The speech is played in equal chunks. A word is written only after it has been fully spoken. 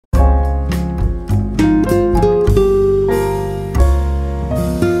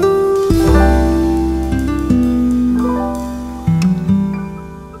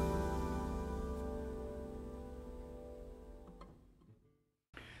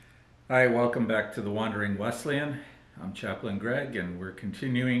Hi, welcome back to the Wandering Wesleyan. I'm Chaplain Greg, and we're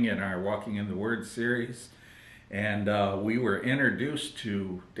continuing in our Walking in the Word series. And we were introduced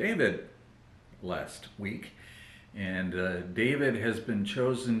to David last week, and David has been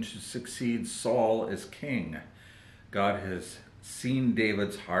chosen to succeed Saul as king. God has seen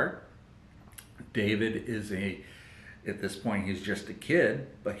David's heart. David is at this point, he's just a kid,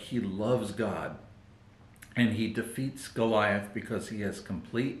 but he loves God. And he defeats Goliath because he has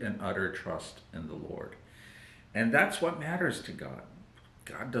complete and utter trust in the Lord. And that's what matters to God.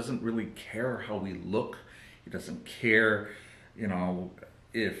 God doesn't really care how we look. He doesn't care,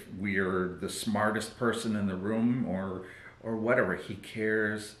 if we're the smartest person in the room or whatever. He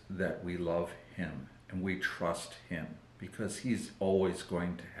cares that we love him and we trust him because he's always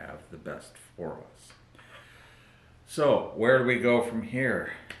going to have the best for us. So, where do we go from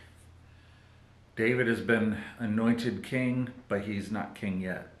here? David has been anointed king, but he's not king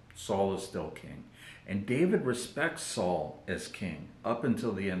yet. Saul is still king. And David respects Saul as king up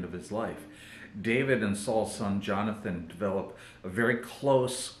until the end of his life. David and Saul's son Jonathan develop a very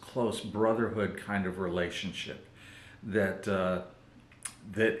close brotherhood kind of relationship that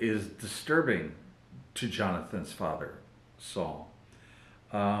is disturbing to Jonathan's father, Saul.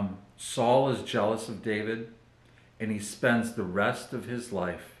 Saul is jealous of David, and he spends the rest of his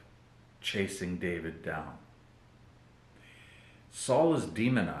life chasing David down. Saul is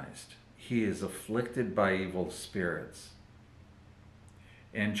demonized. He is afflicted by evil spirits.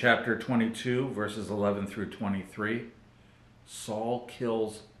 In chapter 22, verses 11 through 23, Saul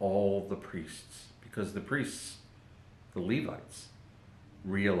kills all the priests because the priests, the Levites,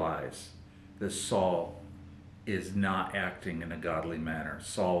 realize that Saul is not acting in a godly manner.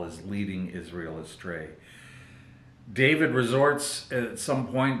 Saul is leading Israel astray. David resorts at some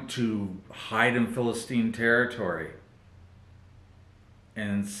point to hide in Philistine territory.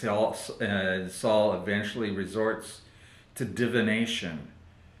 And Saul eventually resorts to divination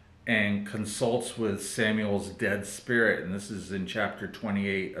and consults with Samuel's dead spirit. And this is in chapter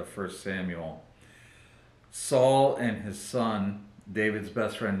 28 of 1 Samuel. Saul and his son, David's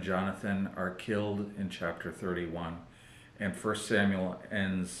best friend Jonathan, are killed in chapter 31. And 1 Samuel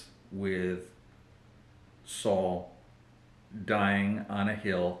ends with Saul dying on a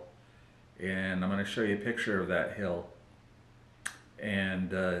hill, and I'm going to show you a picture of that hill. And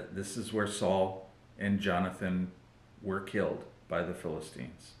this is where Saul and Jonathan were killed by the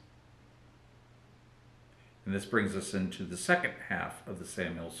Philistines. And this brings us into the second half of the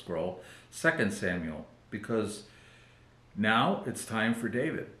Samuel scroll, 2 Samuel, because now it's time for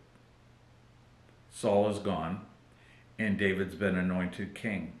David. Saul is gone, and David's been anointed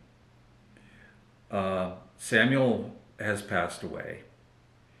king. Samuel has passed away,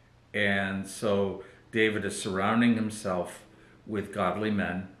 and so David is surrounding himself with godly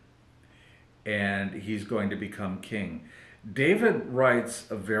men, and he's going to become king. David writes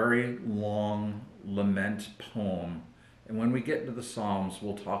a very long lament poem, and when we get into the Psalms,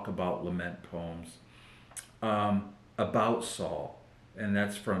 we'll talk about lament poems about Saul, and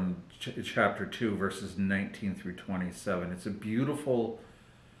that's from chapter 2, verses 19 through 27. It's a beautiful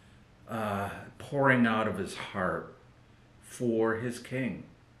pouring out of his heart for his king,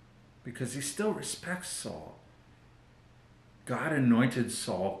 because he still respects Saul. God anointed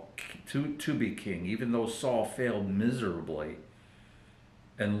Saul to be king, even though Saul failed miserably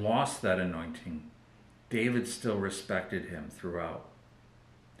and lost that anointing. David still respected him throughout.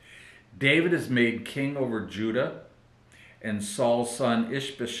 David is made king over Judah, and Saul's son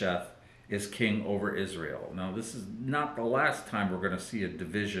Ishbosheth is king over Israel. Now, this is not the last time we're going to see a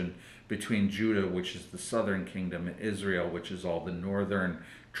division between Judah, which is the southern kingdom, and Israel, which is all the northern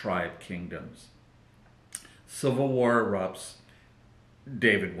tribe kingdoms. Civil war erupts.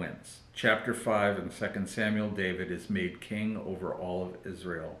 David wins. Chapter 5 in 2 Samuel, David is made king over all of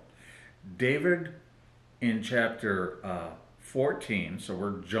Israel. David, in chapter 14, so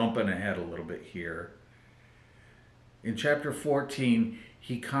we're jumping ahead a little bit here. In chapter 14,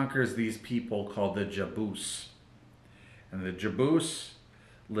 he conquers these people called the Jebus. And the Jebus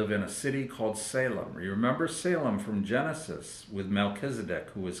live in a city called Salem. You remember Salem from Genesis with Melchizedek,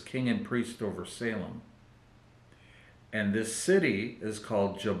 who was king and priest over Salem. And this city is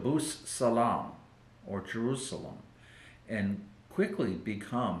called Jebus Salam, or Jerusalem, and quickly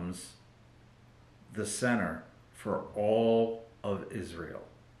becomes the center for all of Israel,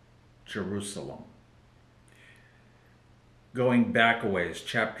 Jerusalem. Going back a ways,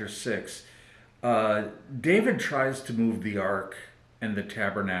 chapter 6, David tries to move the ark and the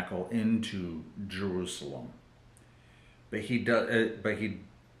tabernacle into Jerusalem, but he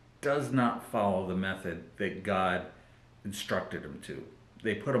does not follow the method that God instructed him to.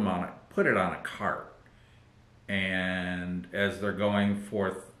 they put it on a cart, and as they're going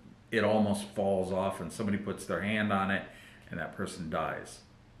forth, it almost falls off, and somebody puts their hand on it, and that person dies.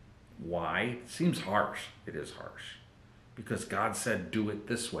 Why? It seems harsh. It is harsh. Because God said, do it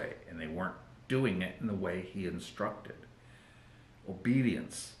this way, and they weren't doing it in the way he instructed.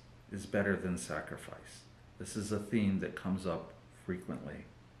 Obedience is better than sacrifice. This is a theme that comes up frequently.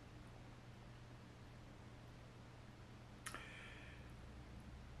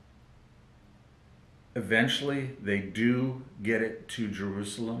 Eventually, they do get it to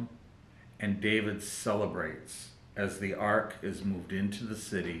Jerusalem, and David celebrates as the ark is moved into the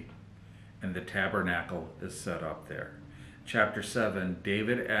city and the tabernacle is set up there. Chapter 7,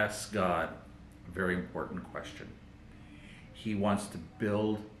 David asks God a very important question. He wants to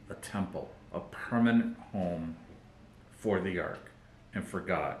build a temple, a permanent home for the ark and for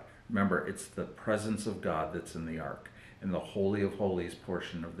God. Remember, it's the presence of God that's in the ark, in the Holy of Holies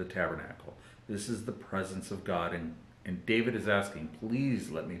portion of the tabernacle. This is the presence of God, and David is asking, please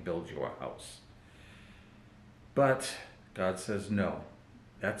let me build you a house. But God says, no,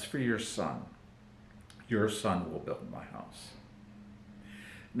 that's for your son. Your son will build my house.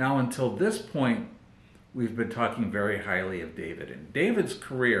 Now, until this point, we've been talking very highly of David. And David's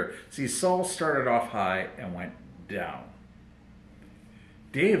career, see, Saul started off high and went down.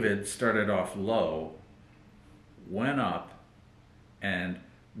 David started off low, went up, and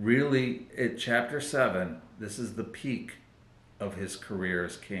really, at chapter 7, this is the peak of his career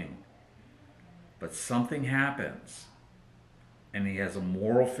as king. But something happens, and he has a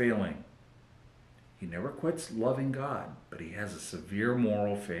moral failing. He never quits loving God, but he has a severe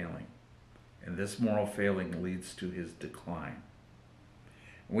moral failing. And this moral failing leads to his decline.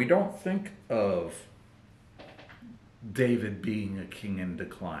 We don't think of David being a king in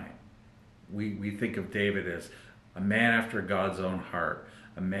decline. We think of David as a man after God's own heart,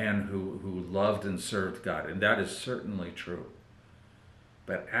 a man who loved and served God, and that is certainly true.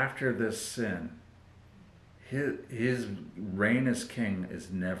 But after this sin, his reign as king is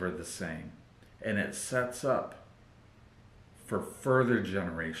never the same, and it sets up for further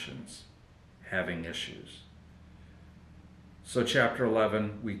generations having issues. So chapter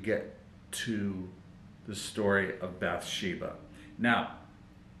 11, we get to the story of Bathsheba. Now,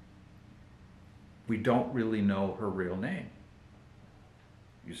 we don't really know her real name.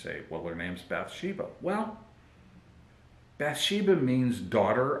 You say, well, her name's Bathsheba. Well, Bathsheba means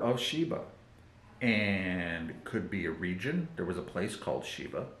daughter of Sheba, and it could be a region. There was a place called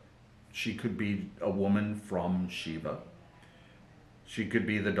Sheba. She could be a woman from Sheba. She could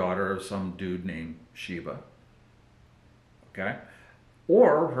be the daughter of some dude named Sheba. Okay?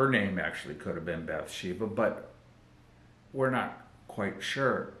 Or her name actually could have been Bathsheba, but we're not quite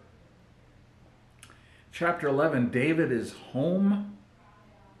sure. Chapter 11, David is home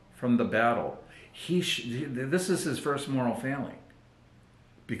from the battle. This is his first moral failing,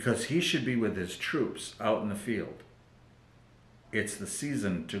 because he should be with his troops out in the field. It's the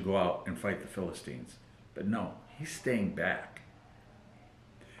season to go out and fight the Philistines. But no, he's staying back.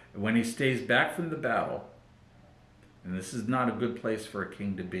 When he stays back from the battle, and this is not a good place for a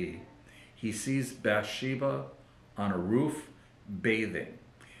king to be, he sees Bathsheba on a roof bathing.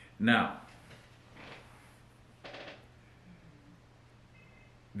 Now,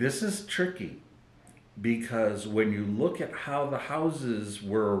 this is tricky, because when you look at how the houses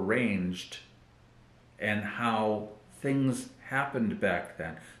were arranged and how things happened back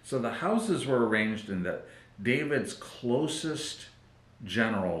then. So the houses were arranged in that David's closest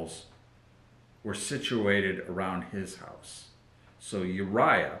generals were situated around his house. So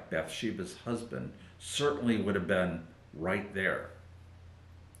Uriah, Bathsheba's husband, certainly would have been right there.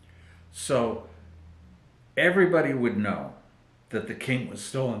 So everybody would know that the king was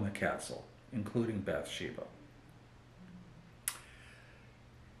still in the castle, including Bathsheba.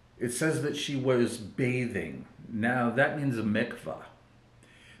 It says that she was bathing. Now that means a mikvah.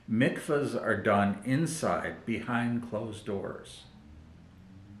 Mikvahs are done inside, behind closed doors.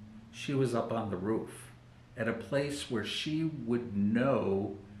 She was up on the roof at a place where she would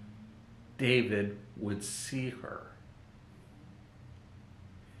know David would see her.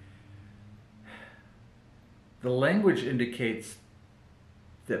 The language indicates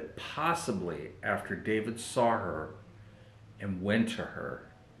that possibly after David saw her and went to her,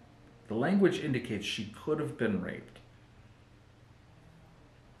 the language indicates she could have been raped.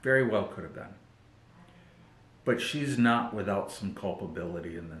 Very well could have been. But she's not without some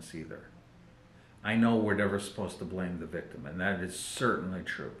culpability in this either. I know we're never supposed to blame the victim, and that is certainly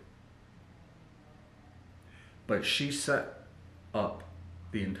true. But she set up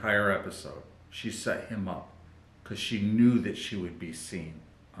the entire episode. She set him up because she knew that she would be seen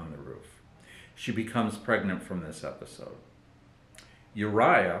on the roof. She becomes pregnant from this episode.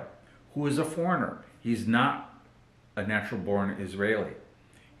 Uriah, who is a foreigner, he's not a natural-born Israeli.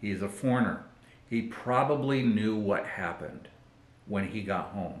 He's a foreigner. He probably knew what happened when he got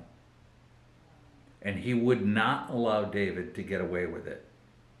home. And he would not allow David to get away with it.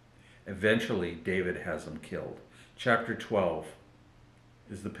 Eventually, David has him killed. Chapter 12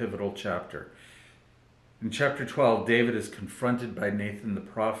 is the pivotal chapter. In chapter 12, David is confronted by Nathan the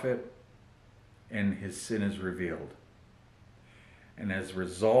prophet, and his sin is revealed. And as a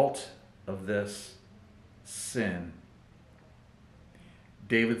result of this sin,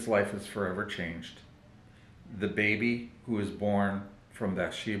 David's life is forever changed. The baby who is born from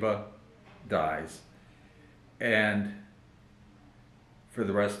Bathsheba dies. And for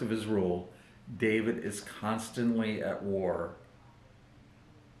the rest of his rule, David is constantly at war,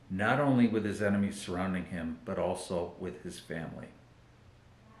 not only with his enemies surrounding him, but also with his family.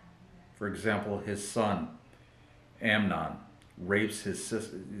 For example, his son, Amnon, rapes his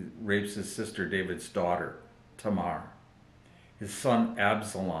sister David's daughter, Tamar. His son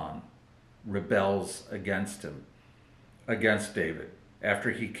Absalom rebels against David,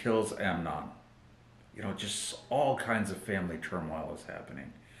 after he kills Amnon. Just all kinds of family turmoil is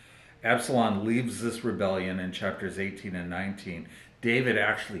happening. Absalom leaves this rebellion in chapters 18 and 19. David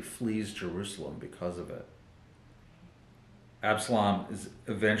actually flees Jerusalem because of it. Absalom is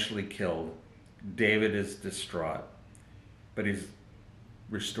eventually killed. David is distraught, but he's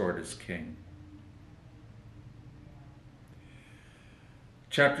restored as king.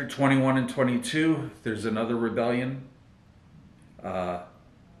 Chapter 21 and 22, there's another rebellion.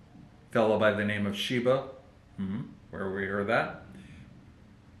 Fellow by the name of Sheba, where we heard that,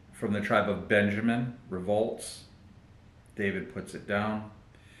 from the tribe of Benjamin, revolts. David puts it down.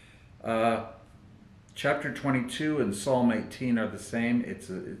 Chapter 22 and Psalm 18 are the same.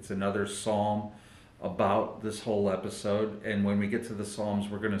 It's another psalm about this whole episode. And when we get to the Psalms,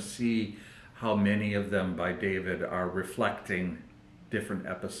 we're going to see how many of them by David are reflecting different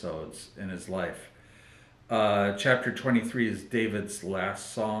episodes in his life. Chapter 23 is David's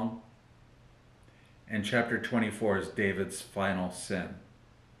last song. And chapter 24 is David's final sin.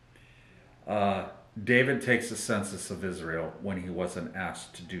 David takes a census of Israel when he wasn't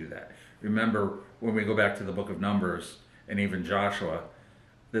asked to do that. Remember, when we go back to the book of Numbers and even Joshua,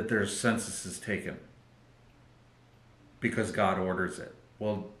 that there's censuses taken because God orders it.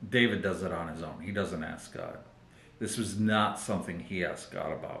 Well, David does it on his own. He doesn't ask God. This was not something he asked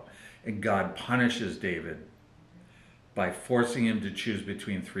God about. And God punishes David by forcing him to choose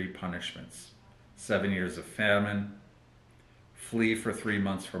between 3 punishments. 7 years of famine, flee for 3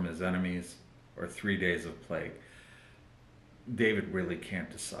 months from his enemies, or 3 days of plague. David really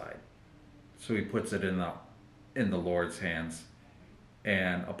can't decide. So he puts it in the Lord's hands,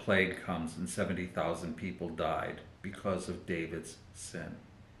 and a plague comes, and 70,000 people died because of David's sin.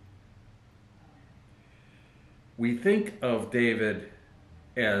 We think of David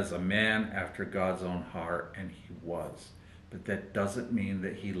as a man after God's own heart, and he was. But that doesn't mean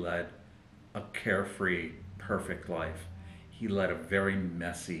that he led a carefree, perfect life. He led a very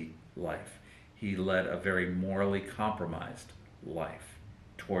messy life. He led a very morally compromised life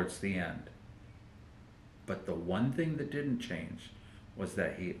towards the end. But the one thing that didn't change was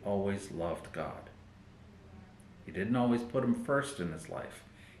that he always loved God. He didn't always put him first in his life.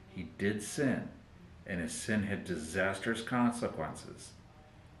 He did sin, and his sin had disastrous consequences.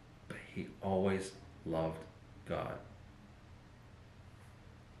 But he always loved God.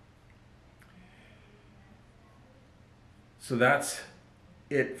 So that's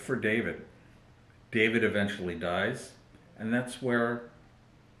it for David. David eventually dies, and that's where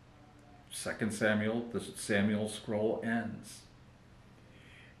 2 Samuel, the Samuel scroll, ends.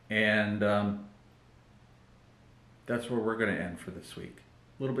 And that's where we're going to end for this week.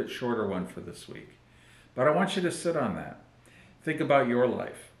 A little bit shorter one for this week. But I want you to sit on that. Think about your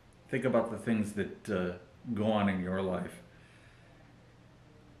life. Think about the things that go on in your life.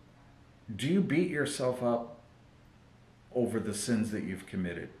 Do you beat yourself up over the sins that you've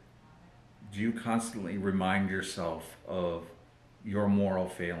committed? Do you constantly remind yourself of your moral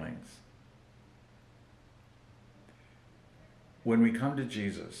failings? When we come to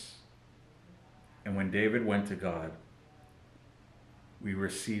Jesus, and when David went to God, we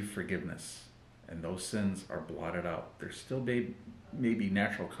receive forgiveness, and those sins are blotted out. There still may be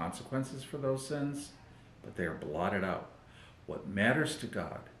natural consequences for those sins, but they are blotted out. What matters to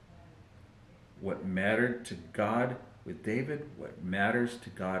God, what mattered to God with David, what matters to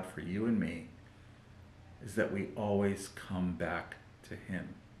God for you and me, is that we always come back to him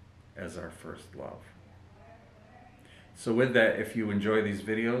as our first love. So with that, if you enjoy these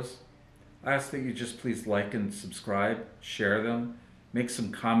videos, I ask that you just please like and subscribe, share them, make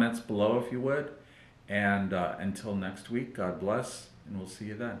some comments below if you would. And until next week, God bless, and we'll see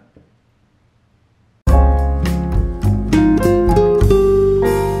you then.